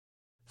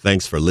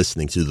Thanks for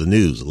listening to the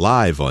news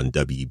live on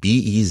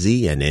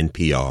WBEZ and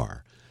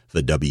NPR.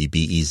 The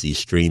WBEZ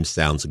stream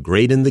sounds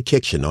great in the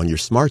kitchen on your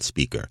smart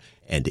speaker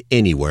and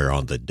anywhere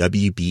on the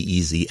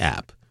WBEZ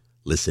app.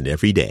 Listen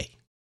every day.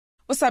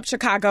 What's up,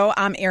 Chicago?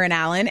 I'm Erin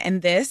Allen,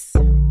 and this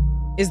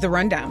is The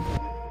Rundown.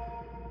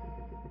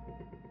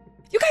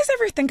 You guys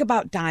ever think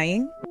about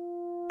dying?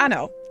 I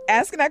know,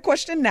 asking that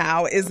question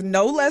now is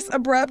no less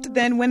abrupt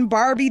than when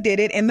Barbie did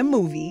it in the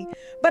movie.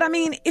 But I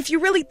mean, if you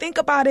really think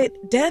about it,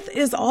 death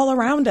is all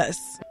around us.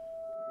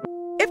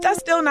 If that's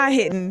still not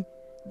hitting,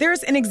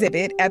 there's an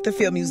exhibit at the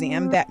Field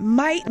Museum that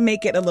might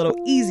make it a little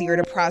easier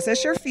to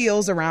process your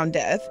feels around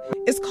death.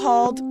 It's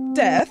called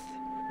Death,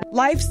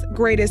 Life's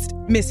Greatest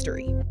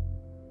Mystery.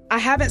 I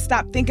haven't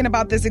stopped thinking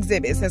about this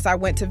exhibit since I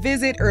went to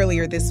visit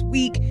earlier this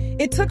week.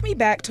 It took me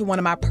back to one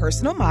of my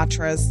personal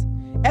mantras: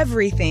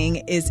 everything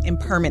is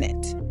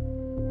impermanent.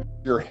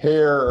 Your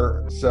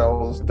hair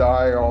cells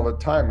die all the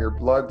time, your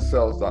blood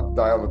cells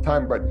die all the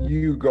time, but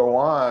you go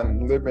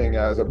on living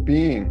as a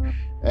being.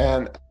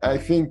 And I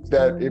think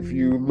that if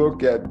you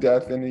look at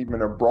death in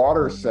even a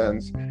broader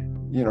sense,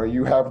 you know,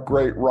 you have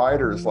great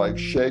writers like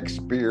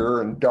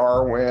Shakespeare and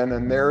Darwin,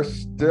 and they're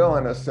still,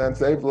 in a sense,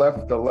 they've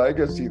left a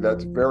legacy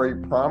that's very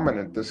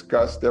prominent,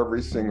 discussed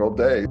every single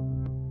day.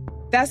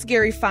 That's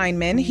Gary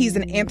Feinman. He's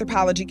an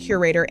anthropology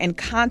curator and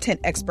content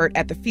expert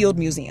at the Field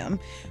Museum.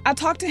 I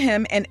talked to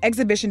him and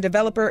exhibition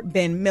developer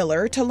Ben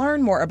Miller to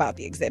learn more about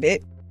the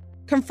exhibit.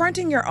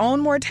 Confronting your own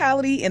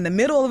mortality in the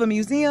middle of a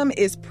museum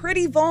is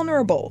pretty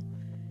vulnerable.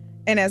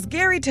 And as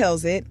Gary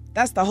tells it,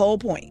 that's the whole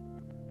point.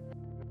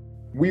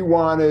 We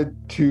wanted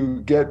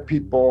to get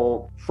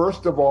people,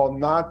 first of all,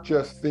 not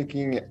just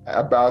thinking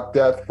about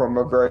death from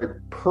a very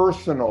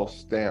personal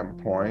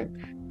standpoint,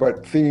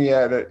 but thinking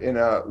at it in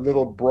a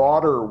little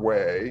broader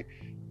way.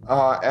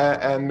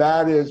 And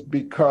that is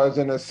because,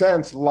 in a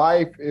sense,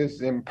 life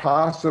is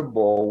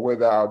impossible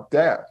without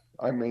death.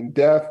 I mean,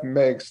 death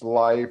makes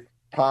life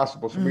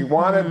possible. So we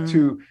wanted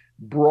to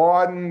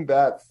broaden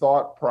that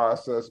thought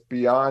process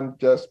beyond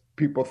just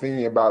people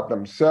thinking about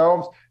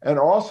themselves, and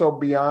also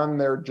beyond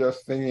their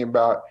just thinking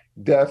about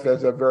death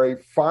as a very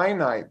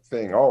finite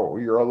thing. Oh,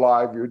 you're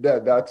alive, you're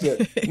dead, that's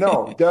it.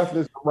 No, death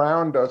is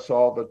around us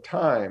all the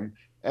time.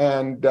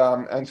 And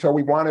so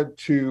we wanted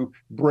to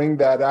bring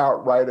that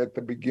out right at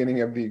the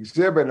beginning of the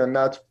exhibit. And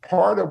that's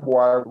part of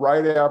why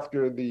right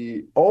after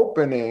the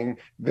opening,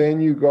 then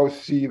you go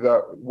see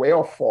the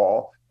whale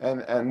fall.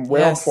 And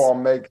whale fall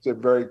makes it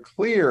very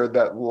clear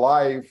that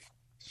life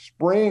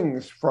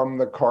springs from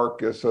the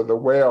carcass of the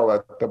whale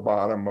at the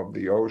bottom of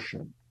the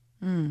ocean.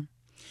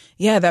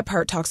 Yeah, that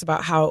part talks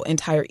about how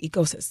entire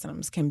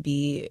ecosystems can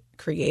be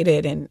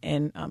created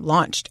and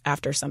launched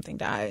after something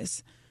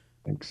dies.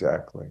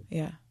 Exactly.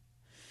 Yeah.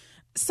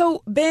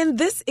 So, Ben,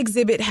 this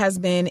exhibit has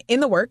been in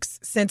the works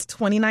since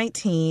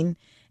 2019,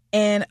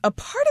 and a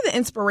part of the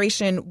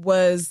inspiration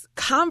was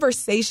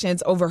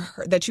conversations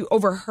that you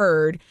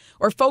overheard,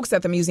 or folks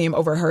at the museum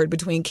overheard,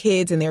 between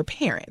kids and their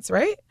parents,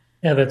 right?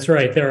 Yeah, that's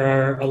right. There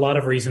are a lot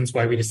of reasons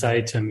why we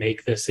decided to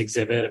make this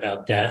exhibit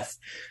about death.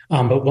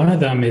 But one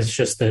of them is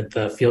just that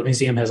the Field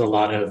Museum has a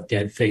lot of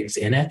dead things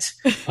in it.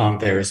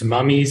 There's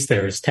mummies,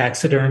 there's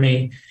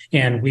taxidermy,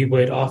 and we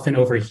would often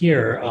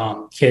overhear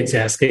kids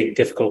asking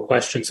difficult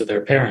questions of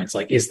their parents,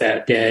 like, is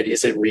that dead?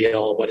 Is it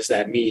real? What does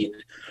that mean?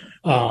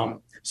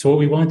 So what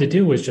we wanted to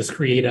do was just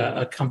create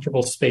a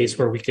comfortable space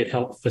where we could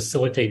help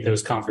facilitate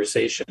those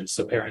conversations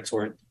so parents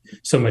weren't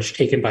so much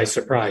taken by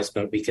surprise,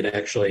 but we could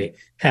actually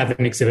have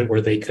an exhibit where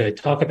they could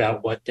talk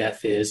about what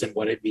death is and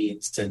what it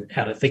means and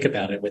how to think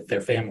about it with their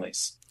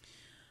families.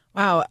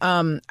 Wow.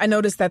 I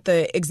noticed that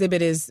the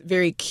exhibit is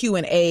very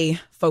Q&A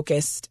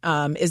focused.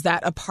 Is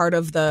that a part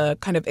of the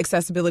kind of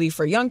accessibility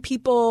for young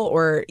people?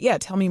 Or,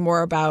 tell me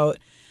more about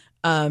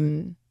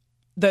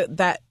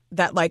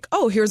that like,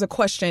 oh, here's a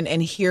question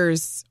and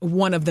here's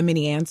one of the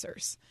many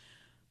answers.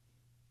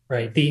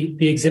 Right.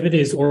 The exhibit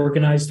is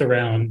organized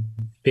around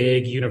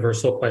big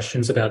universal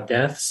questions about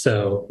death.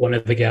 So one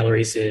of the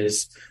galleries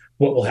is,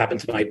 what will happen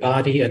to my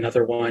body?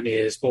 Another one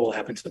is, what will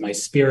happen to my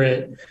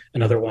spirit?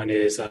 Another one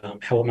is,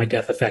 how will my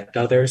death affect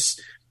others?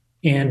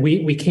 And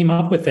we came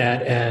up with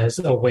that as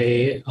a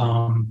way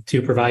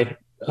to provide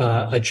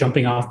a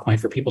jumping off point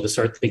for people to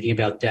start thinking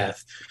about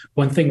death.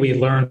 One thing we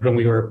learned when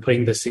we were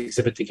putting this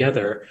exhibit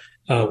together,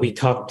 we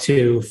talked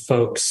to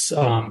folks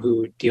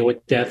who deal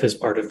with death as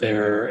part of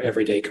their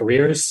everyday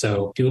careers.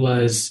 So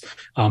doulas,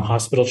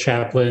 hospital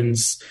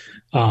chaplains,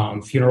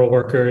 funeral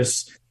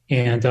workers.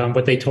 And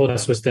what they told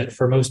us was that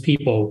for most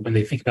people, when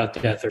they think about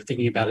death, they're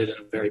thinking about it in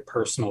a very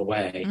personal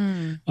way.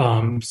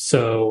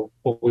 So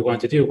what we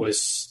wanted to do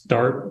was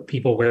start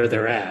people where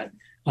they're at,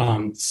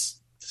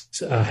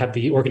 have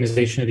the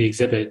organization of the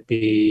exhibit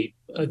be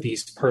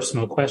these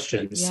personal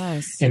questions,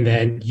 and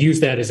then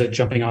use that as a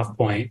jumping off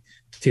point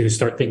to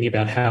start thinking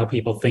about how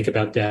people think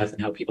about death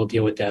and how people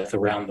deal with death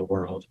around the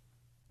world.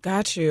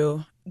 Got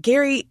you.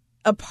 Gary,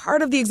 a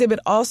part of the exhibit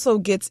also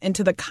gets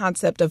into the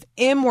concept of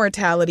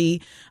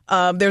immortality.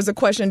 There's a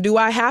question, do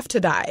I have to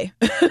die?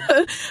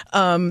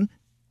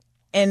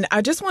 And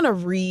I just want to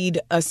read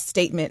a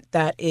statement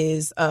that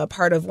is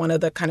part of one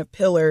of the kind of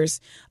pillars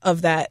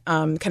of that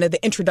kind of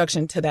the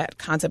introduction to that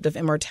concept of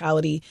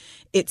immortality.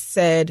 It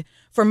said,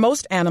 for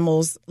most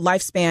animals,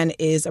 lifespan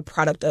is a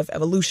product of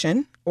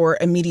evolution or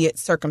immediate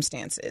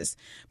circumstances.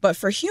 But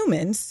for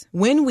humans,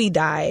 when we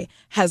die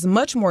has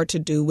much more to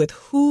do with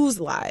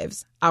whose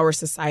lives our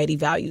society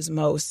values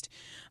most.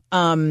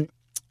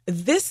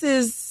 This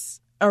is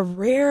a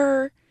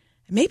rare,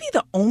 maybe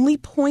the only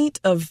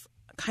point of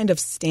kind of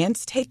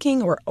stance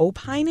taking or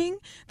opining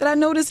that I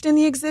noticed in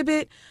the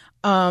exhibit.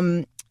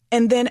 And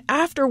then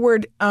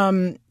afterward,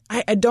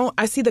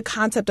 I see the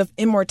concept of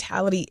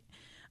immortality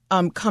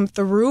come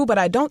through, but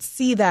I don't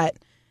see that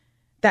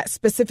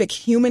specific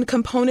human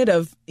component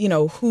of,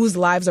 whose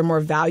lives are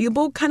more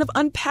valuable kind of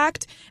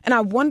unpacked. And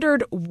I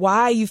wondered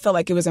why you felt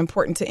like it was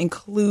important to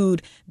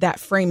include that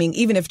framing,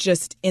 even if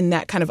just in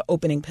that kind of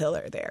opening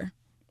pillar there.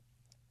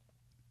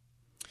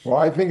 Well,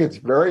 I think it's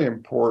very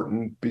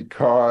important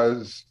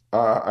because,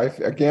 I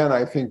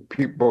think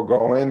people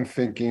go in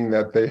thinking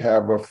that they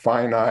have a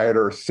finite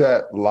or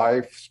set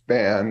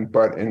lifespan,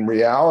 but in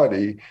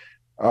reality,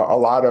 a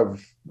lot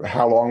of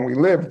how long we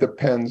live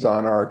depends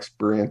on our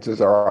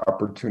experiences, our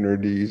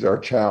opportunities, our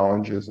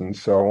challenges, and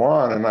so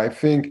on. And I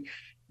think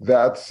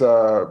that's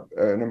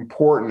an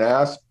important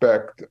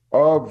aspect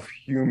of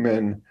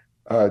human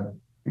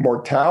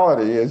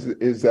mortality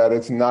is that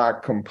it's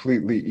not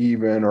completely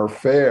even or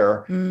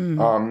fair.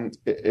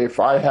 If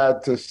I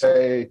had to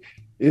say,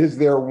 is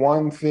there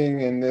one thing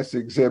in this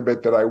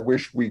exhibit that I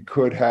wish we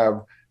could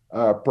have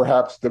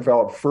perhaps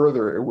developed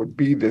further, it would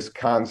be this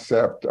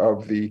concept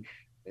of the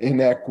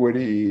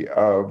inequity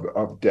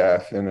of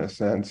death, in a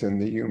sense, in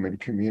the human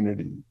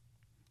community.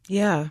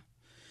 Yeah.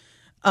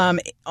 On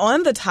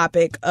the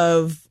topic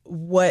of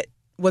what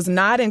was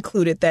not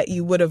included that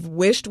you would have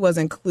wished was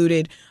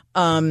included,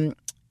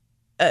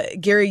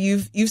 Gary,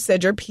 you've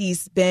said your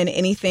piece been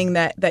anything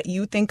that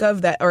you think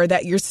of that or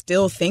that you're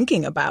still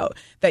thinking about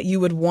that you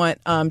would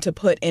want to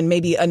put in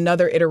maybe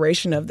another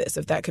iteration of this,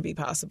 if that could be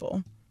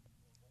possible.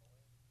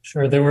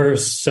 Sure. There were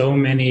so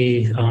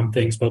many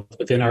things both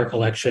within our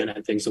collection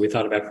and things that we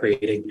thought about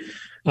creating.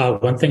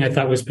 One thing I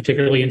thought was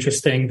particularly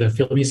interesting, the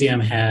Field Museum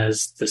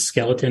has the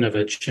skeleton of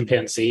a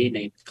chimpanzee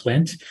named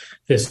Clint.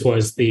 This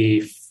was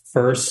the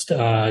first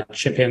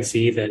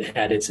chimpanzee that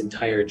had its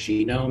entire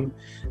genome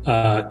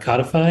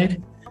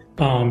codified.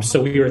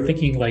 So we were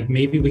thinking like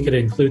maybe we could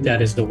include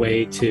that as the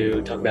way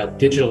to talk about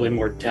digital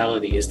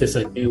immortality. Is this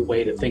a new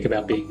way to think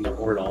about being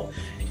immortal?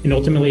 And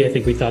ultimately, I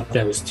think we thought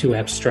that was too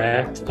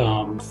abstract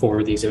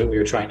for the exhibit we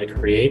were trying to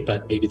create,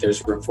 but maybe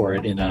there's room for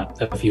it in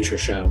a future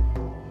show.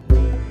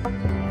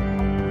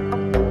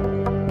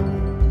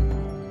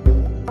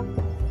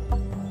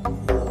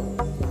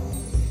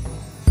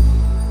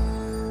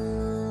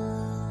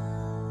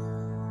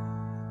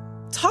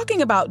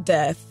 Talking about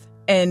death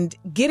and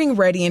getting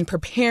ready and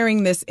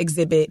preparing this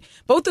exhibit,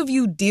 both of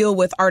you deal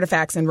with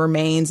artifacts and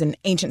remains in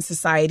ancient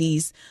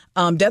societies.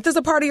 Death is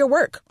a part of your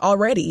work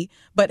already,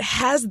 but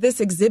has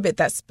this exhibit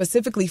that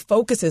specifically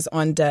focuses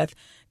on death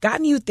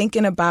gotten you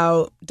thinking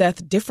about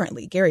death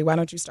differently? Gary, why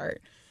don't you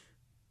start?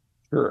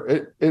 Sure.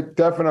 It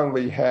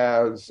definitely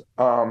has.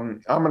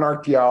 I'm an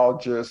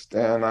archaeologist,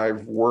 and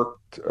I've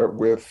worked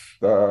with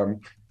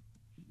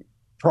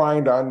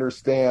trying to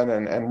understand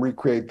and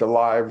recreate the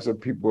lives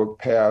of people who have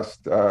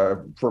passed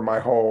for my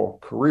whole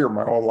career,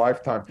 my whole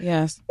lifetime.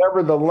 Yes.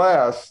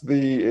 Nevertheless,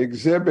 the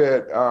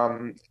exhibit,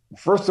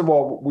 first of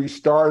all, we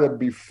started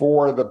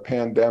before the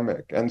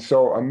pandemic. And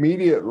so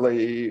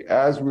immediately,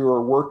 as we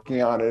were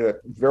working on it at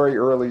very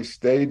early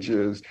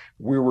stages,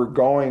 we were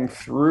going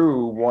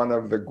through one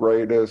of the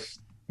greatest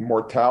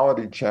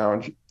mortality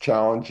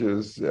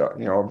challenges,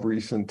 of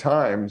recent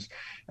times.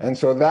 And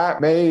so that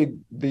made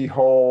the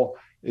whole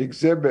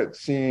exhibit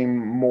seem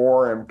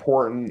more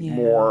important,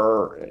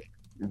 more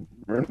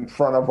in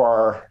front of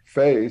our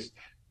face.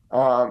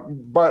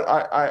 But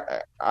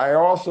I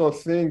also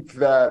think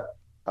that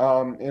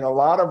in a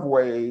lot of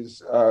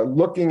ways,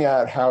 looking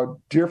at how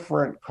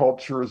different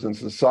cultures and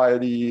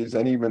societies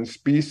and even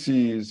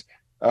species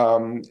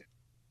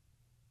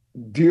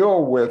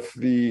deal with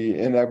the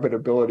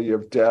inevitability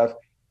of death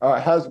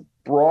has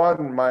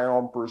broadened my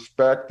own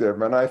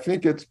perspective. And I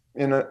think it's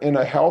in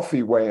a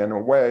healthy way,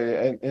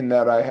 in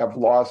that I have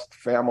lost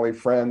family,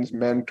 friends,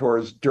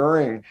 mentors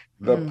during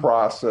the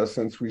process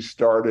since we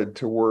started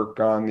to work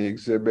on the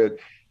exhibit.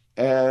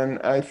 And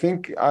I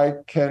think I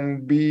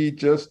can be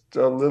just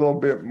a little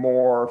bit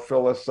more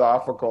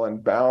philosophical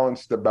and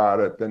balanced about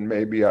it than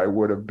maybe I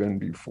would have been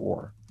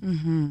before.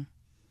 Mm-hmm.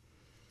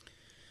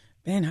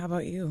 Ben, how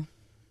about you?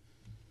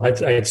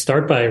 I'd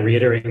start by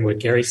reiterating what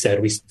Gary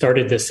said. We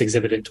started this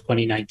exhibit in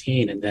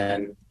 2019, and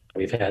then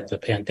we've had the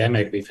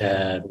pandemic, we've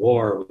had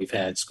war, we've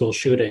had school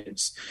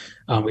shootings.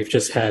 We've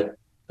just had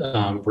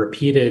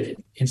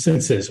repeated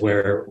instances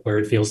where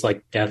it feels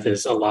like death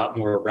is a lot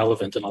more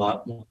relevant and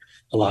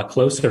a lot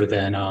closer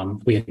than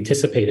we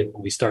anticipated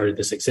when we started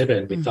this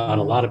exhibit. We thought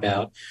a lot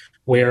about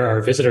where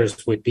our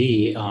visitors would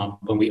be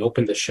when we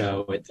opened the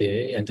show at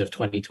the end of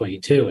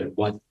 2022 and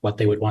what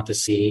they would want to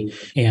see.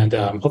 And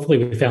hopefully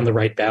we found the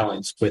right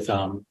balance with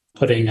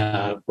putting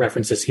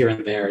references here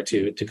and there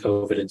to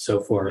COVID and so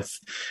forth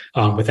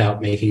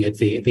without making it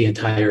the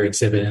entire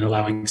exhibit and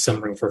allowing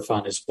some room for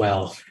fun as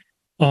well.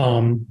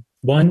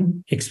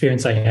 One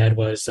experience I had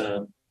was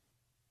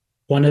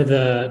one of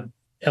the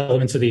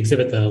elements of the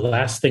exhibit, the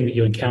last thing that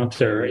you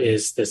encounter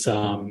is this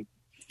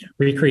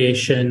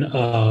recreation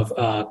of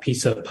a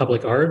piece of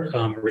public art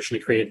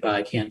originally created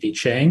by Candy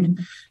Chang.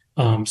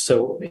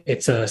 So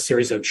it's a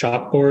series of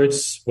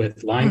chalkboards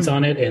with lines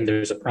on it, and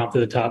there's a prompt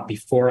at the top: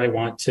 before I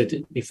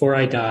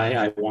die,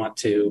 I want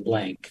to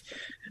blank.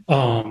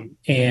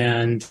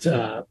 And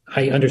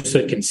I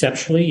understood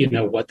conceptually,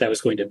 what that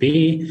was going to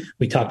be.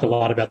 We talked a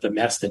lot about the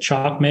mess that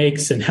chalk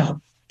makes and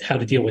how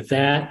to deal with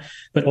that.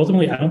 But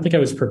ultimately, I don't think I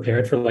was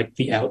prepared for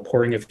the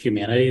outpouring of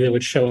humanity that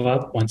would show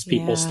up once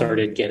people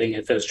started getting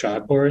at those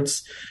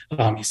chalkboards.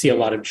 You see a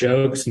lot of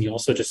jokes, and you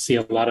also just see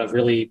a lot of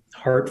really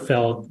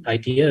heartfelt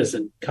ideas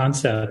and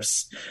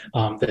concepts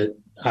that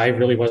I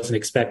really wasn't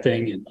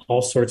expecting, in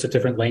all sorts of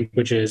different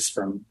languages.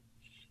 From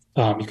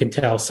you can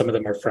tell some of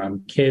them are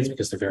from kids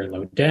because they're very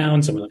low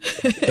down, some of them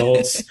are from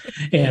adults.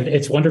 And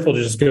it's wonderful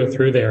to just go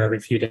through there every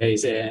few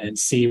days and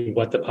see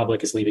what the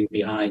public is leaving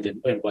behind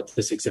and what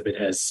this exhibit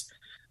has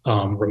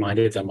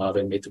reminded them of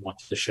and made them want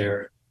to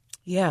share.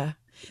 Yeah.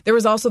 There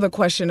was also the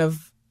question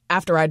of,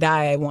 after I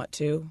die, I want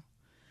to.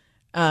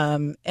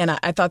 And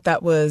I thought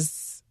that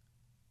was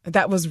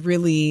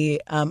really,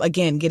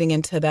 again, getting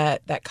into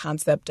that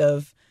concept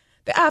of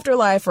the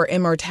afterlife or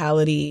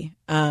immortality,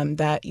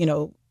 that,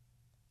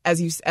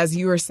 as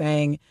you were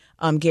saying,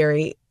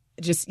 Gary,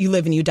 just you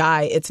live and you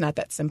die. It's not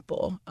that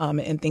simple.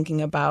 And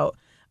thinking about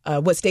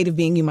what state of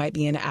being you might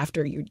be in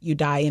after you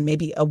die, and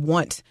maybe a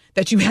want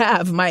that you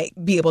have might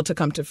be able to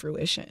come to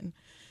fruition.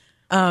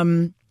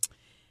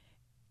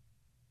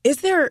 Is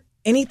there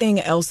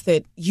anything else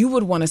that you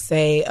would want to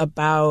say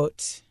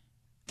about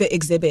the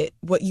exhibit,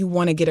 what you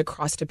want to get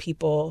across to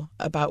people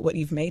about what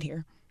you've made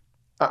here?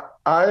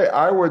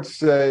 I would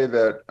say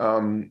that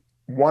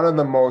one of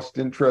the most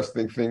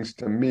interesting things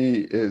to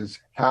me is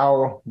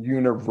how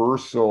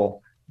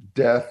universal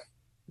death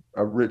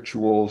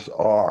rituals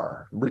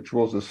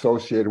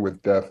associated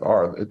with death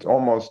are. It's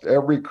almost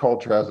every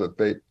culture has it.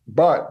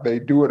 But they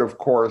do it, of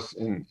course,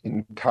 in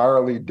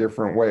entirely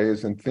different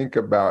ways and think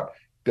about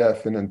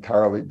death in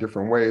entirely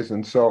different ways.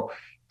 And so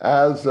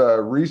as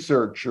a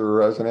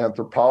researcher, as an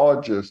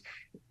anthropologist,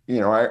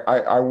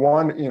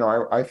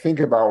 I think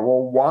about,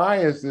 well, why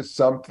is this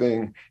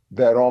something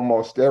that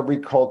almost every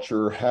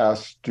culture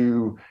has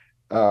to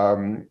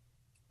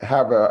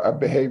have a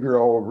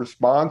behavioral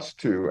response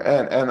to?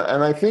 And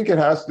I think it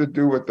has to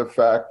do with the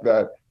fact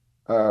that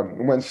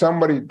when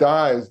somebody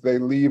dies, they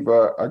leave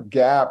a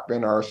gap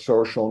in our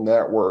social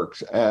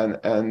networks,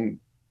 and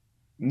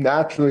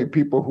naturally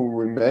people who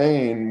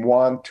remain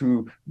want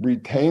to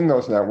retain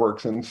those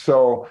networks. And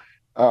so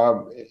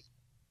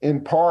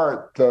in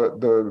part,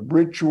 the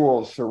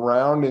rituals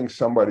surrounding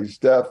somebody's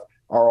death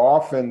are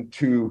often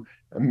to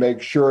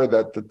make sure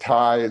that the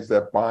ties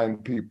that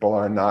bind people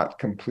are not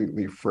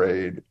completely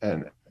frayed,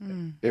 and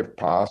if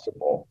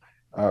possible,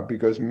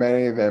 because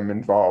many of them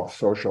involve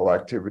social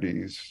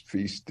activities,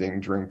 feasting,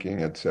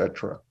 drinking,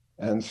 etc.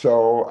 And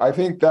so I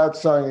think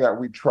that's something that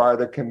we try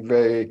to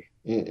convey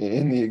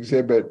in the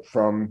exhibit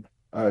from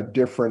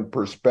different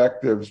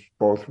perspectives,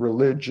 both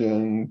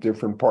religion,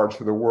 different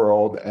parts of the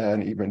world,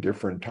 and even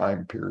different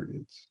time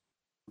periods.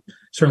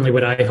 Certainly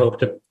what I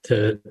hoped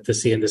to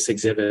see in this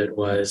exhibit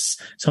was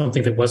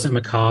something that wasn't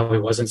macabre,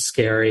 it wasn't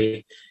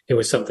scary. It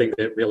was something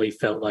that really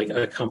felt like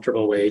a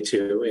comfortable way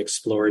to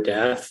explore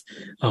death.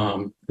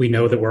 We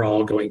know that we're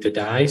all going to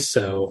die,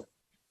 so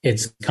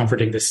it's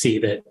comforting to see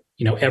that,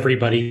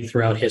 everybody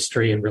throughout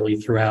history and really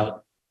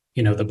throughout,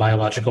 the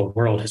biological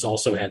world has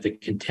also had to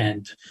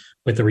contend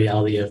with the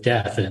reality of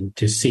death, and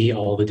to see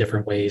all the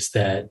different ways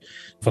that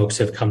folks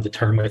have come to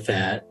term with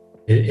that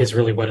is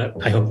really what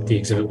I hope the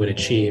exhibit would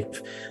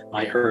achieve.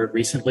 I heard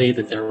recently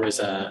that there was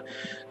a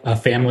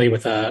family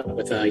with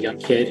a young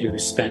kid who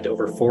spent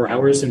over 4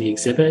 hours in the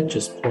exhibit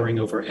just poring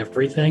over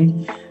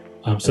everything.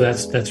 So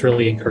that's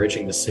really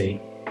encouraging to see.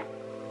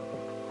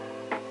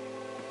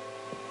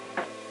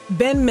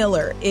 Ben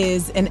Miller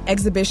is an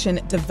exhibition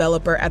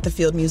developer at the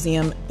Field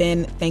Museum.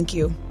 Ben, thank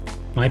you.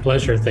 My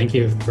pleasure. Thank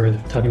you for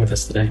talking with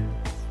us today.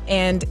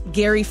 And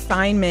Gary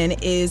Feinman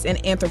is an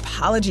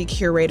anthropology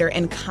curator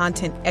and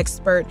content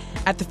expert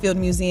at the Field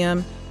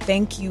Museum.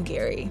 Thank you,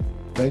 Gary.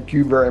 Thank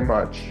you very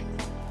much.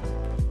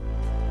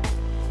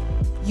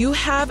 You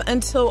have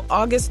until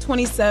August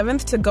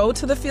 27th to go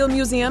to the Field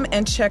Museum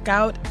and check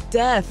out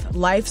Death,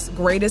 Life's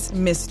Greatest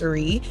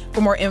Mystery. For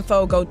more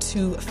info, go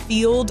to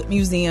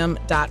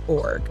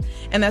fieldmuseum.org.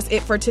 And that's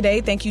it for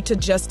today. Thank you to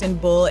Justin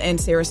Bull and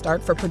Sarah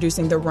Stark for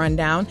producing The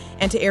Rundown,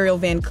 and to Ariel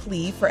Van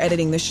Cleve for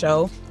editing the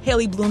show.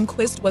 Haley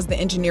Bloomquist was the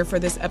engineer for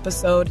this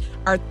episode.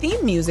 Our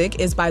theme music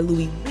is by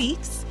Louis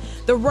Weeks.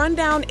 The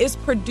Rundown is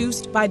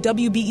produced by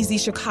WBEZ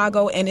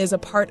Chicago and is a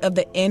part of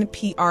the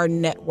NPR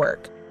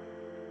network.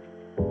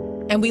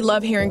 And we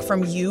love hearing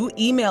from you.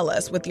 Email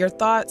us with your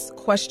thoughts,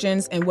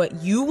 questions, and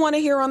what you want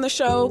to hear on the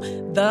show.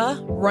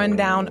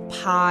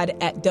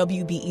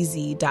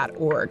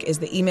 therundownpod@wbez.org is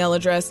the email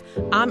address.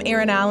 I'm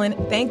Erin Allen.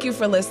 Thank you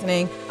for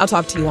listening. I'll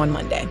talk to you on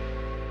Monday.